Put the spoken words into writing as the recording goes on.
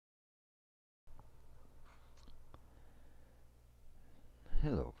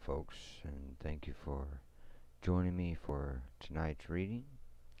Hello, folks, and thank you for joining me for tonight's reading.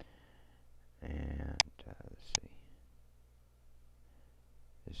 And let's see,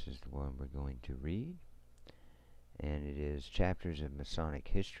 this is the one we're going to read, and it is Chapters of Masonic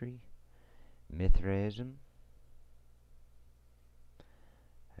History, Mithraism.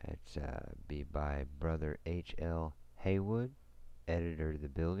 It's be by Brother H.L. Haywood, editor of The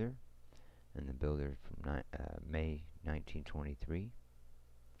Builder, and The Builder from May 1923.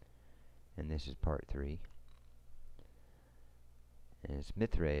 And this is part 3. And it's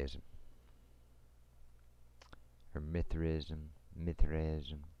Mithraism, or Mithraism,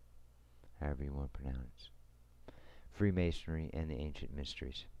 however you want to pronounce. Freemasonry and the Ancient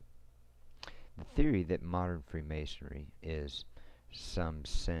Mysteries. The theory that modern Freemasonry is, some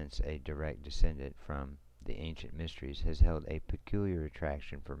sense, a direct descendant from the Ancient Mysteries has held a peculiar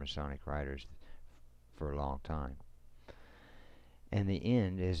attraction for Masonic writers for a long time. And the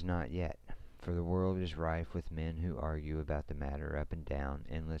end is not yet, for the world is rife with men who argue about the matter up and down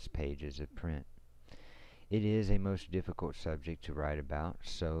endless pages of print. It is a most difficult subject to write about,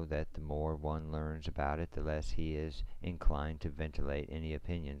 so that the more one learns about it, the less he is inclined to ventilate any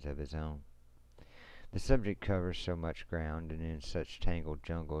opinions of his own. The subject covers so much ground and in such tangled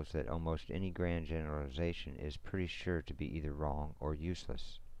jungles that almost any grand generalization is pretty sure to be either wrong or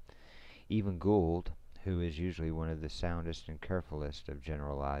useless. Even Gould, who is usually one of the soundest and carefulest of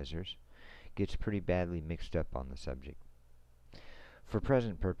generalizers, gets pretty badly mixed up on the subject. For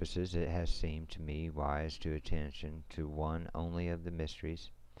present purposes, it has seemed to me wise to attention to one only of the mysteries,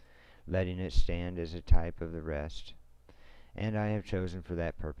 letting it stand as a type of the rest, and I have chosen for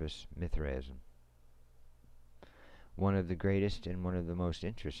that purpose Mithraism. One of the greatest and one of the most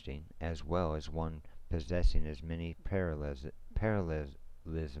interesting, as well as one possessing as many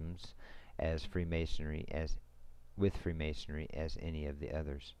parallelisms as Freemasonry as any of the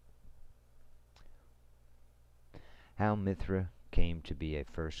others. How Mithra came to be a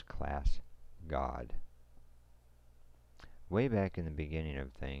first-class god. Way back in the beginning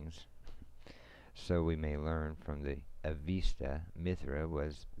of things, so we may learn from the Avesta, Mithra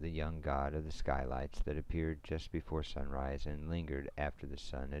was the young god of the skylights that appeared just before sunrise and lingered after the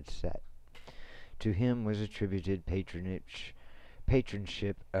sun had set. To him was attributed patronship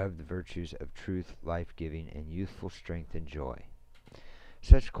of the virtues of truth, life-giving, and youthful strength and joy.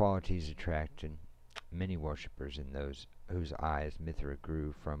 Such qualities attracted many worshippers, in those whose eyes Mithra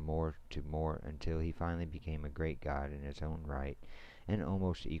grew from more to more until he finally became a great god in his own right and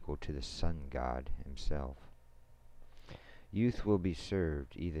almost equal to the sun god himself. Youth will be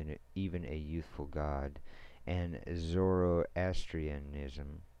served, even a youthful god, and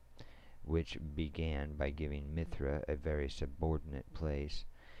Zoroastrianism, which began by giving Mithra a very subordinate place,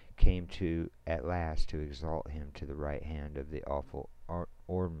 came at last to exalt him to the right hand of the awful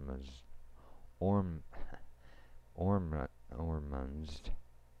Ormuzd,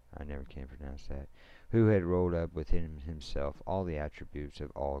 I never can pronounce that, who had rolled up within himself all the attributes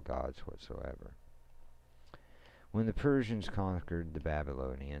of all gods whatsoever. When the Persians conquered the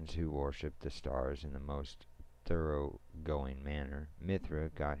Babylonians, who worshipped the stars in the most thorough-going manner, Mithra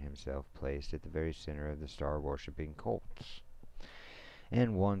got himself placed at the very center of the star-worshipping cults,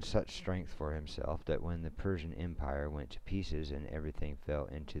 and won such strength for himself that when the Persian Empire went to pieces and everything fell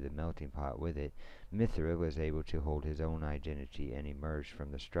into the melting pot with it, Mithra was able to hold his own identity and emerged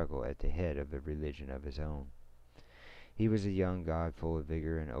from the struggle at the head of a religion of his own. He was a young god full of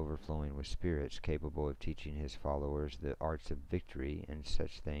vigor and overflowing with spirits, capable of teaching his followers the arts of victory, and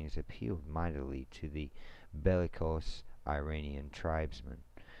such things appealed mightily to the bellicose Iranian tribesmen,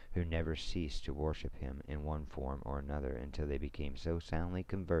 who never ceased to worship him in one form or another until they became so soundly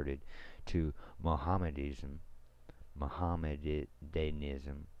converted to Mohammedanism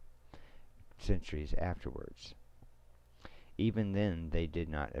centuries afterwards. Even then they did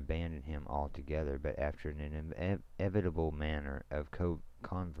not abandon him altogether, but after an inevitable manner of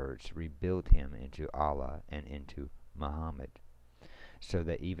converts rebuilt him into Allah and into Muhammad, so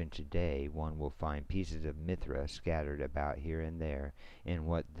that even today one will find pieces of Mithra scattered about here and there in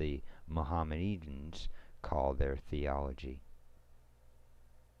what the Mohammedans call their theology.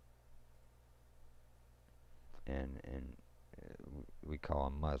 And we call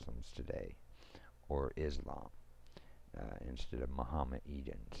them Muslims today, or Islam, instead of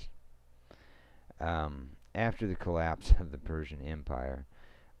Mohammedans. After the collapse of the Persian Empire,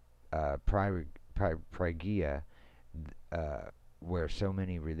 Phrygia, where so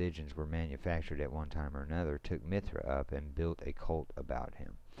many religions were manufactured at one time or another, took Mithra up and built a cult about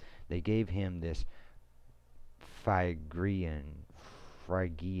him. They gave him this Phrygian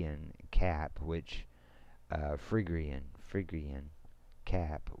cap, which Phrygian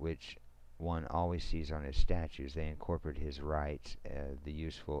cap, which one always sees on his statues. They incorporate his rites, the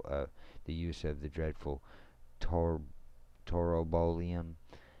use of the dreadful torobolium,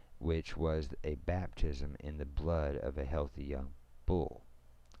 which was a baptism in the blood of a healthy young bull.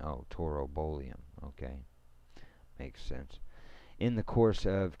 Oh, torobolium. Okay, makes sense. In the course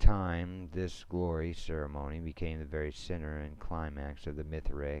of time, this glory ceremony became the very center and climax of the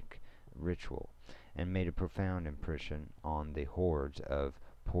Mithraic ritual, and made a profound impression on the hordes of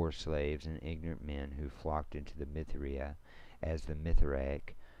poor slaves and ignorant men who flocked into the Mithraea, as the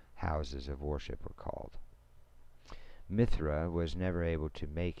Mithraic houses of worship were called. Mithra was never able to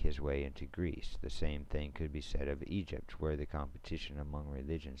make his way into Greece. The same thing could be said of Egypt, where the competition among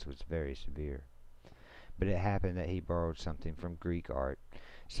religions was very severe. But it happened that he borrowed something from Greek art.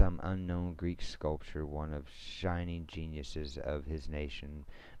 Some unknown Greek sculptor, one of shining geniuses of his nation,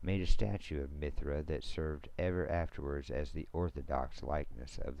 made a statue of Mithra that served ever afterwards as the orthodox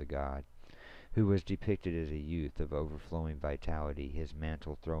likeness of the god, who was depicted as a youth of overflowing vitality, his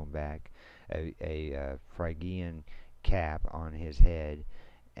mantle thrown back, a Phrygian cap on his head,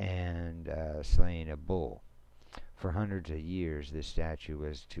 and slaying a bull. For hundreds of years, this statue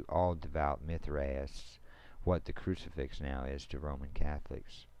was to all devout Mithraists what the crucifix now is to Roman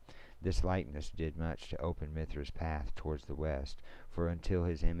Catholics. This likeness did much to open Mithra's path towards the West, for until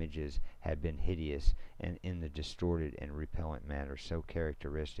his images had been hideous and in the distorted and repellent manner so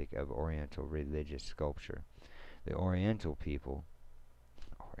characteristic of Oriental religious sculpture, the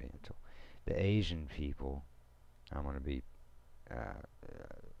the Asian people, I'm going to be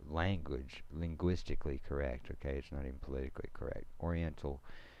linguistically correct, okay? It's not even politically correct. Oriental,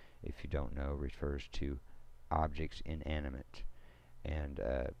 if you don't know, refers to objects inanimate, and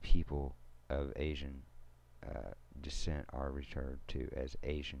people of Asian descent are referred to as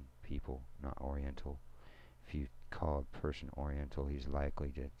Asian people, not Oriental. If you call a person Oriental, he's likely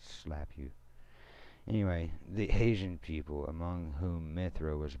to slap you. Anyway, the Asian people, among whom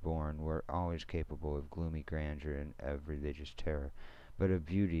Mithra was born, were always capable of gloomy grandeur and of religious terror, but of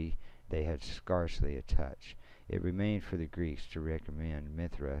beauty they had scarcely a touch. It remained for the Greeks to recommend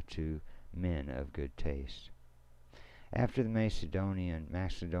Mithra to men of good taste. After the Macedonian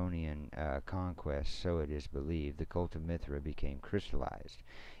conquest, so it is believed, the cult of Mithra became crystallized.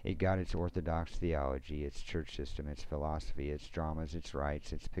 It got its orthodox theology, its church system, its philosophy, its dramas, its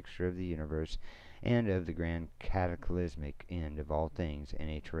rites, its picture of the universe, and of the grand cataclysmic end of all things in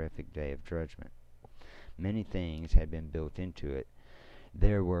a terrific day of judgment. Many things had been built into it.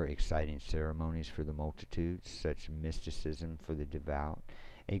 There were exciting ceremonies for the multitudes, such mysticism for the devout,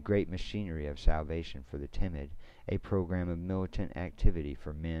 a great machinery of salvation for the timid, a program of militant activity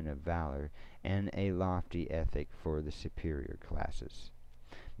for men of valor, and a lofty ethic for the superior classes.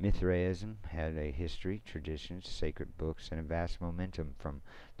 Mithraism had a history, traditions, sacred books, and a vast momentum from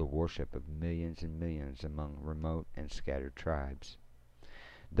the worship of millions and millions among remote and scattered tribes.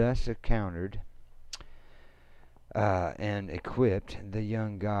 Thus encountered and equipped, the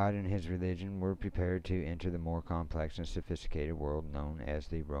young god and his religion were prepared to enter the more complex and sophisticated world known as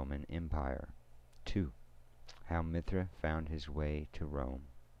the Roman Empire. 2. How Mithra found his way to Rome.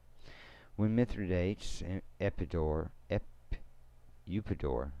 When Mithridates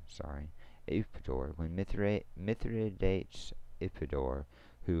Mithridates Epidor,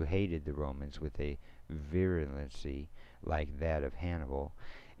 who hated the Romans with a virulency like that of Hannibal,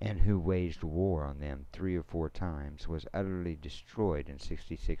 and who waged war on them 3 or 4 times, was utterly destroyed in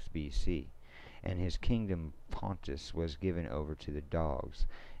 66 B.C., and his kingdom Pontus was given over to the dogs.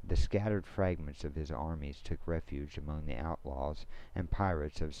 The scattered fragments of his armies took refuge among the outlaws and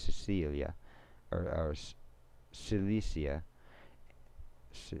pirates of Cilicia,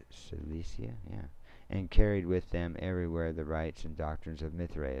 and carried with them everywhere the rites and doctrines of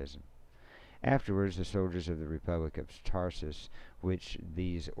Mithraism. Afterwards, the soldiers of the Republic of Tarsus, which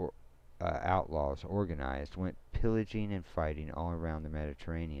these outlaws organized, went pillaging and fighting all around the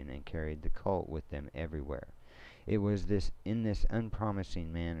Mediterranean and carried the cult with them everywhere. It was in this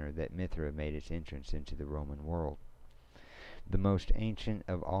unpromising manner that Mithra made its entrance into the Roman world. The most ancient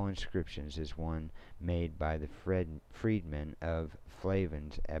of all inscriptions is one made by the freedmen of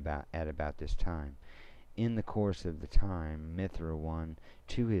Flavins at about this time. In the course of the time, Mithra won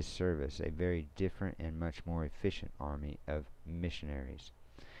to his service a very different and much more efficient army of missionaries.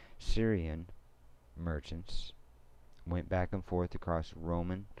 Syrian merchants went back and forth across the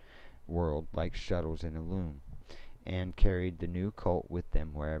Roman world like shuttles in a loom, and carried the new cult with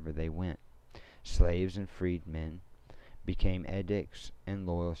them wherever they went. Slaves and freedmen became addicts and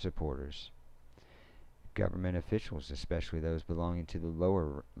loyal supporters. Government officials, especially those belonging to the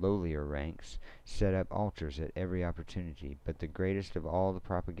lowlier ranks, set up altars at every opportunity, but the greatest of all the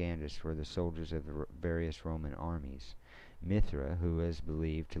propagandists were the soldiers of the various Roman armies. Mithra, who was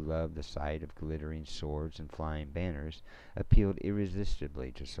believed to love the sight of glittering swords and flying banners, appealed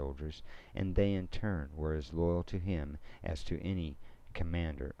irresistibly to soldiers, and they in turn were as loyal to him as to any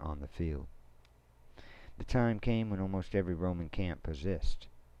commander on the field. The time came when almost every Roman camp possessed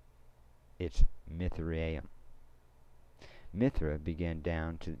its Mithraeum. Mithra began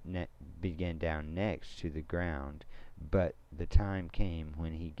down next to the ground, but the time came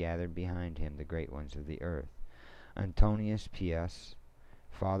when he gathered behind him the great ones of the earth. Antonius Pius,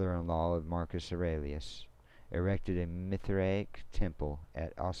 father-in-law of Marcus Aurelius, erected a Mithraic temple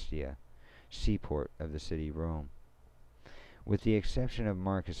at Ostia, seaport of the city Rome. With the exception of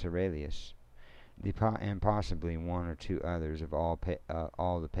Marcus Aurelius, and possibly one or two others of all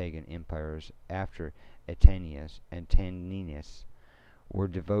the pagan empires after Antoninus, were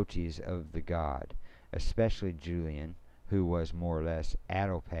devotees of the god, especially Julian, who was more or less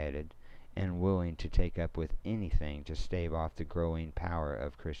addle-pated and willing to take up with anything to stave off the growing power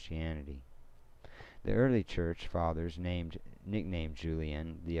of Christianity. The early church fathers nicknamed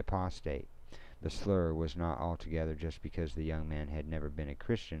Julian the apostate. The slur was not altogether just because the young man had never been a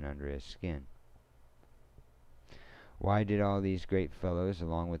Christian under his skin. Why did all these great fellows,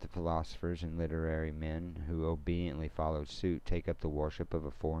 along with the philosophers and literary men who obediently followed suit, take up the worship of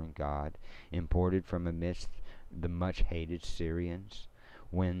a foreign god, imported from amidst the much-hated Syrians,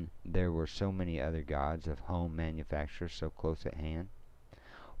 when there were so many other gods of home manufacture so close at hand?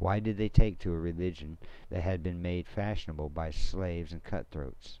 Why did they take to a religion that had been made fashionable by slaves and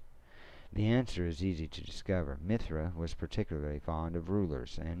cutthroats? The answer is easy to discover. Mithra was particularly fond of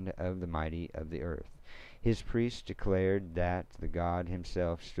rulers and of the mighty of the earth. His priests declared that the god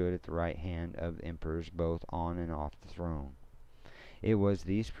himself stood at the right hand of emperors both on and off the throne. It was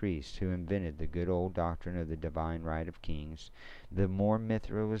these priests who invented the good old doctrine of the divine right of kings. The more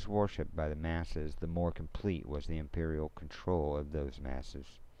Mithra was worshipped by the masses, the more complete was the imperial control of those masses.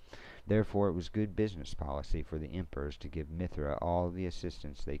 Therefore it was good business policy for the emperors to give Mithra all the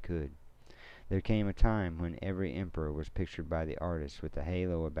assistance they could. There came a time when every emperor was pictured by the artist with a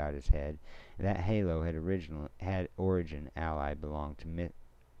halo about his head. That halo had originally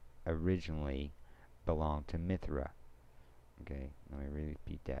belonged to Mithra. Okay, let me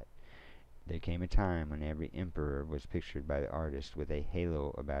repeat that. There came a time when every emperor was pictured by the artist with a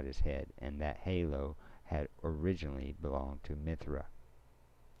halo about his head, and that halo had originally belonged to Mithra.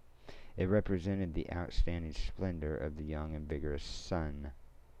 It represented the outstanding splendor of the young and vigorous sun.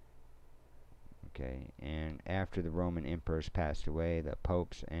 Okay, and after the Roman emperors passed away, the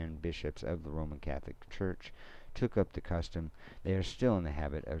popes and bishops of the Roman Catholic Church took up the custom. They are still in the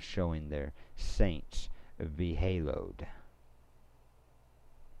habit of showing their saints behaloed.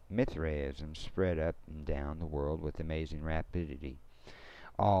 Mithraism spread up and down the world with amazing rapidity,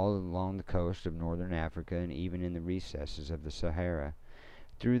 all along the coast of northern Africa and even in the recesses of the Sahara,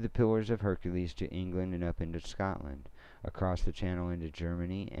 through the Pillars of Hercules to England and up into Scotland, across the Channel into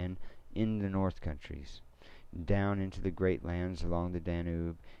Germany and in the North Countries, down into the great lands along the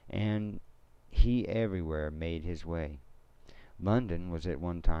Danube, and he everywhere made his way. London was at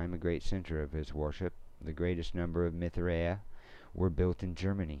one time a great center of his worship. The greatest number of Mithraea were built in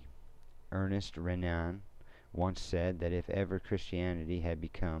Germany. Ernest Renan once said that if ever Christianity had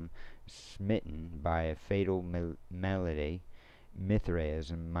become smitten by a fatal malady,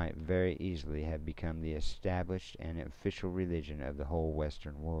 Mithraism might very easily have become the established and official religion of the whole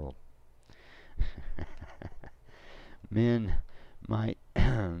Western world. Men might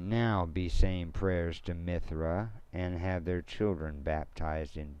now be saying prayers to Mithra and have their children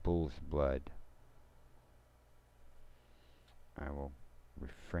baptized in bull's blood. I will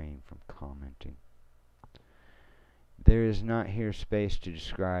refrain from commenting. There is not here space to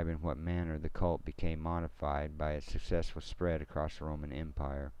describe in what manner the cult became modified by its successful spread across the Roman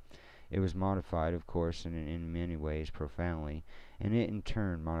Empire. It was modified, of course, in many ways profoundly, and it in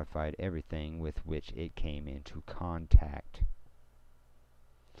turn modified everything with which it came into contact.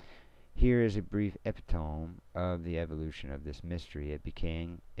 Here is a brief epitome of the evolution of this mystery. It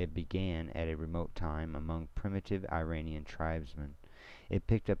began at a remote time among primitive Iranian tribesmen. It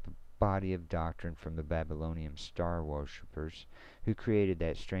picked up a body of doctrine from the Babylonian star worshippers, who created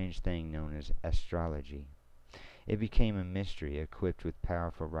that strange thing known as astrology. It became a mystery equipped with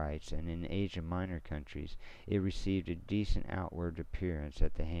powerful rites, and in Asia Minor countries it received a decent outward appearance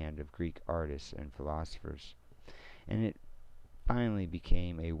at the hand of Greek artists and philosophers. And it finally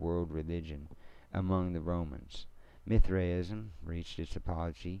became a world religion among the Romans. Mithraism reached its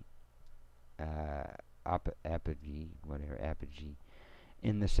apogee apogee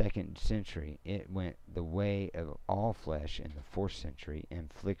in the 2nd century. It went the way of all flesh in the 4th century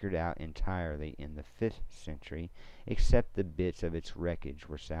and flickered out entirely in the 5th century, except the bits of its wreckage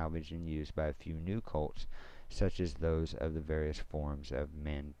were salvaged and used by a few new cults, such as those of the various forms of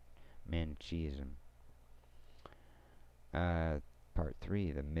Manichaeism. Part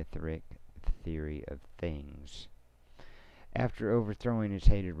 3, the Mithric theory of things. After overthrowing its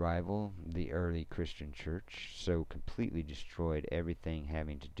hated rival, the early Christian church so completely destroyed everything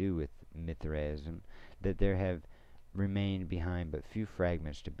having to do with Mithraism that there have remained behind but few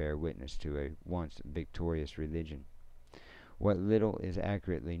fragments to bear witness to a once victorious religion. What little is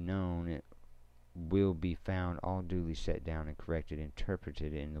accurately known will be found all duly set down and corrected,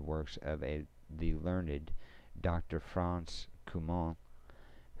 interpreted in the works of the learned Dr. Franz Cumonn,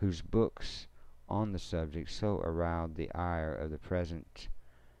 whose books on the subject so aroused the ire of the present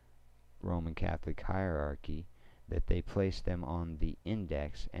Roman Catholic hierarchy that they placed them on the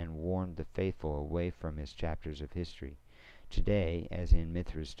index and warned the faithful away from his chapters of history. Today, as in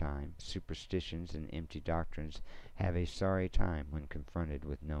Mithra's time, superstitions and empty doctrines have a sorry time when confronted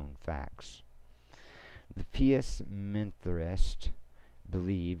with known facts. The pious Mithraist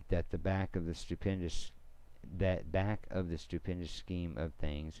believed that back of the stupendous scheme of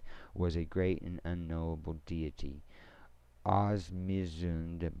things was a great and unknowable deity,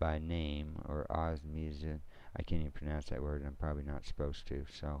 Osmizund by name, or Osmizund. I can't even pronounce that word, and I'm probably not supposed to,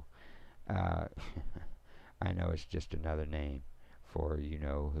 so I know it's just another name for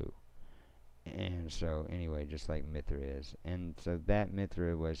you-know-who. And so, anyway, just like Mithra is. And so that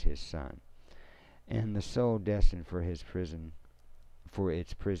Mithra was his son. And the soul destined for its prison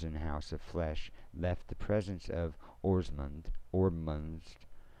house of flesh left the presence of Ormuzd,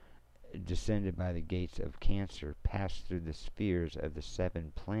 descended by the gates of Cancer, passed through the spheres of the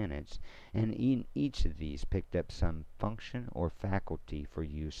 7 planets, and in each of these picked up some function or faculty for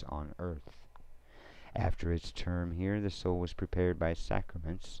use on earth. After its term here, the soul was prepared by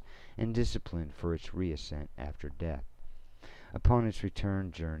sacraments and disciplined for its reascent after death. Upon its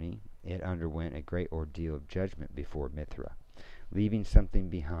return journey, it underwent a great ordeal of judgment before Mithra, leaving something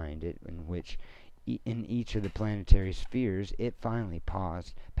behind it in which in each of the planetary spheres it finally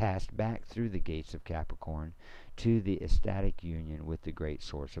passed back through the gates of Capricorn to the ecstatic union with the great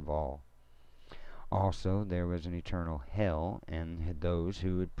source of all. Also there was an eternal hell, and those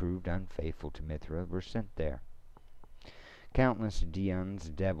who had proved unfaithful to Mithra were sent there. Countless demons,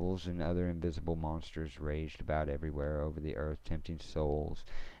 devils, and other invisible monsters raged about everywhere over the earth, tempting souls,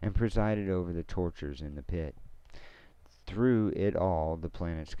 and presided over the tortures in the pit. Through it all, the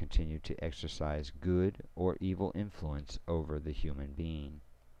planets continued to exercise good or evil influence over the human being.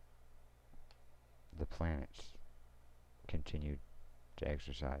 The planets continued to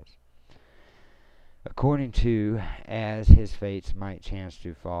exercise. According to as his fates might chance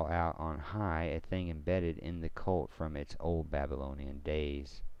to fall out on high, a thing embedded in the cult from its old Babylonian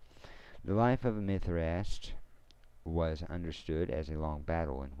days. The life of a Mithraist was understood as a long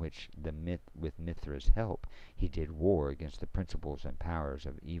battle in which with Mithra's help he did war against the principles and powers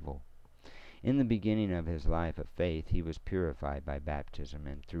of evil. In the beginning of his life of faith he was purified by baptism,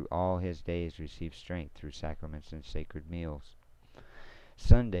 and through all his days received strength through sacraments and sacred meals.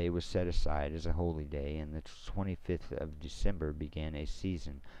 Sunday was set aside as a holy day, and the 25th of December began a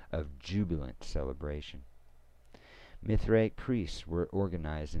season of jubilant celebration. Mithraic priests were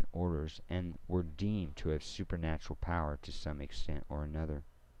organized in orders and were deemed to have supernatural power to some extent or another.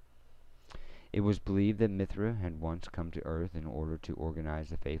 It was believed that Mithra had once come to earth in order to organize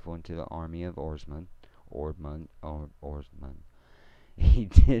the faithful into the army of Ormuzd. He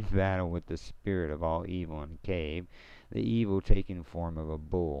did battle with the spirit of all evil in a cave, the evil taking the form of a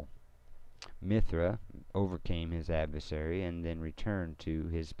bull. Mithra overcame his adversary and then returned to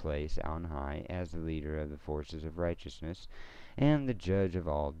his place on high as the leader of the forces of righteousness and the judge of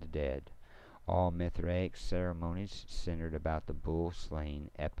all the dead. All Mithraic ceremonies centered about the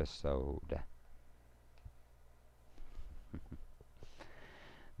bull-slaying episode.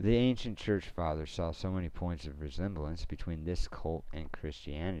 The ancient church fathers saw so many points of resemblance between this cult and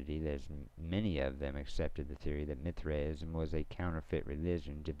Christianity that many of them accepted the theory that Mithraism was a counterfeit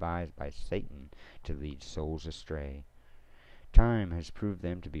religion devised by Satan to lead souls astray. Time has proved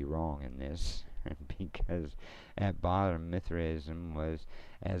them to be wrong in this, because at bottom Mithraism was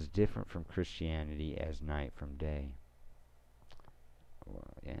as different from Christianity as night from day. Well,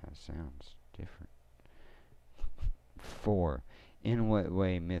 yeah, it sounds different. 4. In what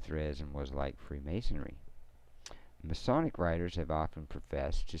way Mithraism was like Freemasonry? Masonic writers have often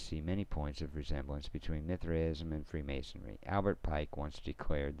professed to see many points of resemblance between Mithraism and Freemasonry. Albert Pike once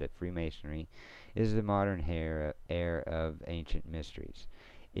declared that Freemasonry is the modern heir of ancient mysteries.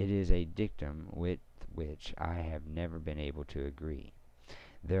 It is a dictum with which I have never been able to agree.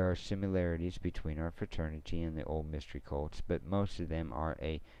 There are similarities between our fraternity and the old mystery cults, but most of them are of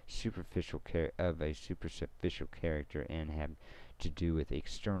a superficial character and have to do with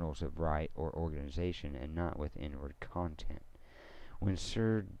externals of rite or organization and not with inward content. When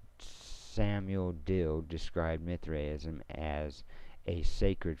Sir Samuel Dill described Mithraism as a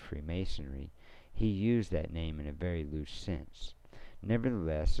sacred Freemasonry, he used that name in a very loose sense.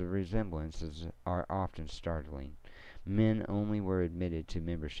 Nevertheless, the resemblances are often startling. Men only were admitted to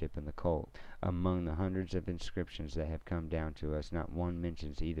membership in the cult. Among the hundreds of inscriptions that have come down to us, not one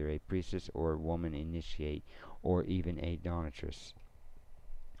mentions either a priestess or a woman initiate or even a donatress.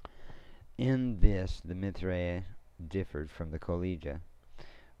 In this, the Mithraea differed from the collegia,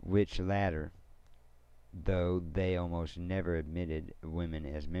 which latter, though they almost never admitted women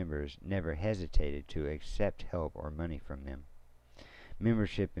as members, never hesitated to accept help or money from them.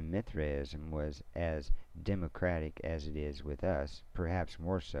 Membership in Mithraism was as democratic as it is with us, perhaps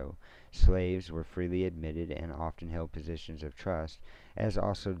more so. Slaves were freely admitted and often held positions of trust, as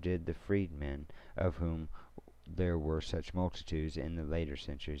also did the freedmen, of whom there were such multitudes in the later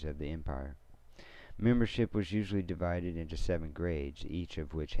centuries of the empire. Membership was usually divided into 7 grades, each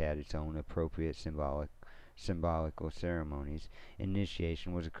of which had its own appropriate symbolical ceremonies.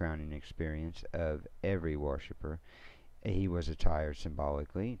 Initiation was a crowning experience of every worshipper. He was attired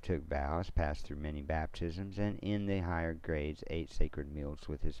symbolically, took vows, passed through many baptisms, and in the higher grades ate sacred meals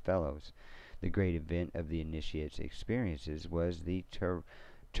with his fellows. The great event of the initiate's experiences was the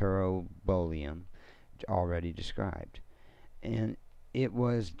Turobolium, already described, and it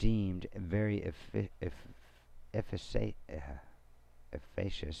was deemed very efficacious.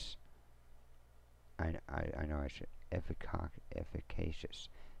 Efficacious.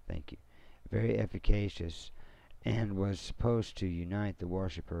 Thank you. Very efficacious, and was supposed to unite the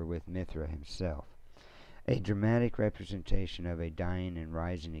worshipper with Mithra himself. A dramatic representation of a dying and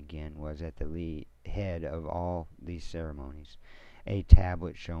rising again was at the head of all these ceremonies. A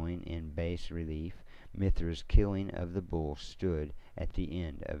tablet showing in bas relief Mithra's killing of the bull stood at the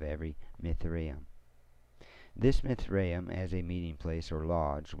end of every Mithraeum. This Mithraeum, as a meeting place or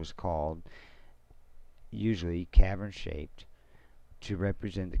lodge, was called, usually cavern-shaped, to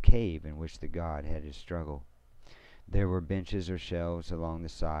represent the cave in which the god had his struggle. There were benches or shelves along the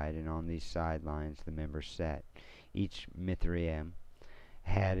side, and on these sidelines the members sat. Each Mithraeum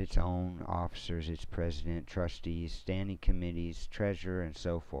had its own officers, its president, trustees, standing committees, treasurer, and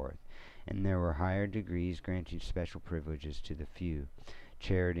so forth, and there were higher degrees granting special privileges to the few.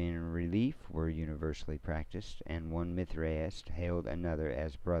 Charity and relief were universally practiced, and one Mithraist hailed another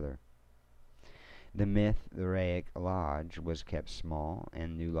as brother. The Mithraic lodge was kept small,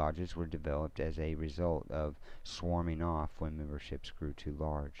 and new lodges were developed as a result of swarming off when memberships grew too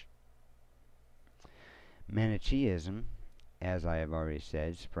large. Manichaeism, as I have already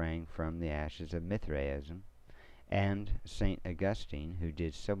said, sprang from the ashes of Mithraism, and St. Augustine, who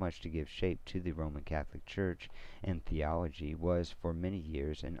did so much to give shape to the Roman Catholic Church and theology, was for many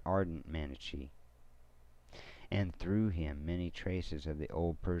years an ardent Manichae, and through him many traces of the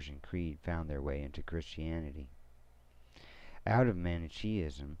old Persian creed found their way into Christianity. Out of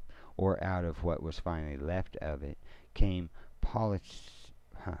Manichaeism, or out of what was finally left of it, came Polytheism,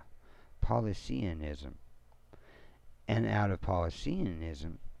 and out of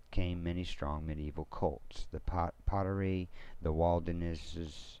Polytheism came many strong medieval cults: the pottery, the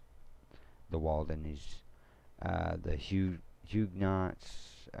Waldenses, the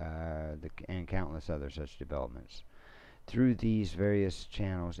Huguenots, and countless other such developments. Through these various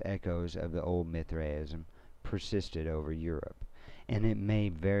channels, echoes of the old Mithraism persisted over Europe, and it may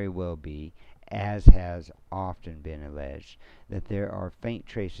very well be, as has often been alleged, that there are faint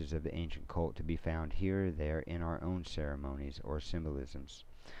traces of the ancient cult to be found here or there in our own ceremonies or symbolisms.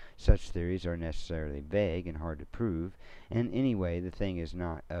 Such theories are necessarily vague and hard to prove, and anyway the thing is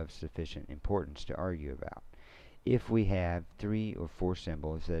not of sufficient importance to argue about. If we have 3 or 4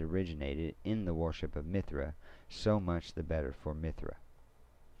 symbols that originated in the worship of Mithra, so much the better for Mithra.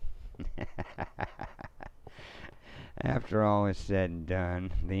 After all is said and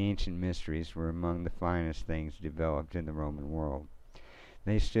done, the ancient mysteries were among the finest things developed in the Roman world.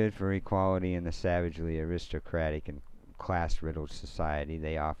 They stood for equality in the savagely aristocratic and class-riddled society.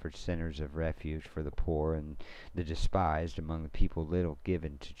 They offered centers of refuge for the poor and the despised among the people little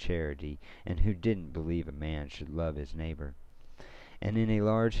given to charity, and who didn't believe a man should love his neighbor. And in a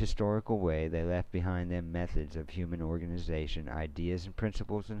large historical way, they left behind them methods of human organization, ideas and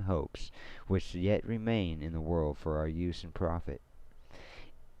principles and hopes, which yet remain in the world for our use and profit.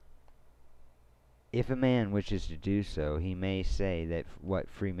 If a man wishes to do so, he may say that what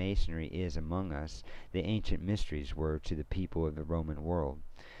Freemasonry is among us, the ancient mysteries were to the people of the Roman world.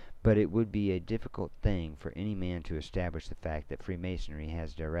 But it would be a difficult thing for any man to establish the fact that Freemasonry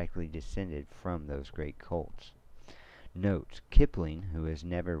has directly descended from those great cults. Note, Kipling, who is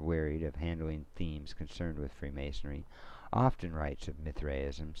never wearied of handling themes concerned with Freemasonry, often writes of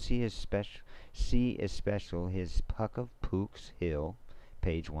Mithraism. See especially his Puck of Pook's Hill,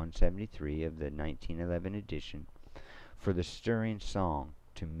 page 173 of the 1911 edition, for the stirring song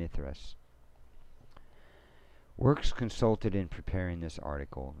to Mithras. Works consulted in preparing this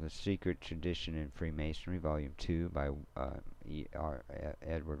article: The Secret Tradition in Freemasonry, Volume 2 by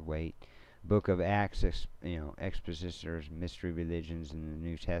Edward Waite, Book of Acts, Expositors, Mystery Religions in the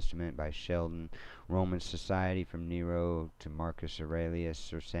New Testament by Sheldon, Roman Society from Nero to Marcus Aurelius,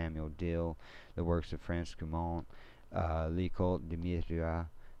 Sir Samuel Dill, the works of Franz Cumont, L'École de Mithra,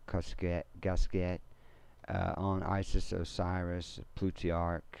 Gasquet, on Isis, Osiris,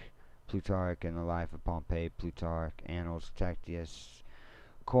 Plutarch and the Life of Pompey, Plutarch, Annals Tactius,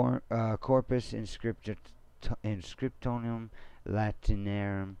 Corpus Inscriptionum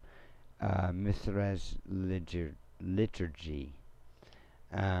Latinarum, Mithras Liturgy,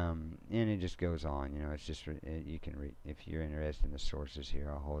 and it just goes on. It's just you can read if you're interested in the sources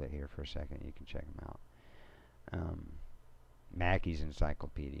here. I'll hold it here for a second. You can check them out. Mackey's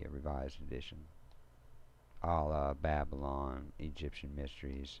Encyclopedia, Revised Edition, a la Babylon, Egyptian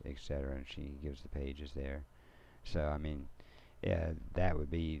Mysteries, etc. And she gives the pages there. So, I mean, yeah, that would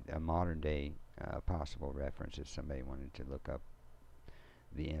be a modern day possible reference if somebody wanted to look up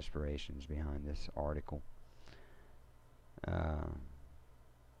the inspirations behind this article.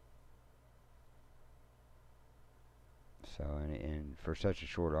 So, and for such a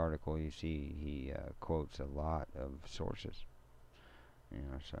short article, you see he quotes a lot of sources.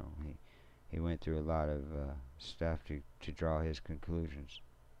 So he went through a lot of stuff to draw his conclusions.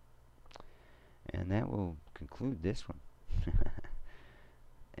 And that will conclude this one.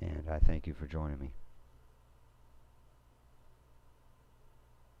 And I thank you for joining me.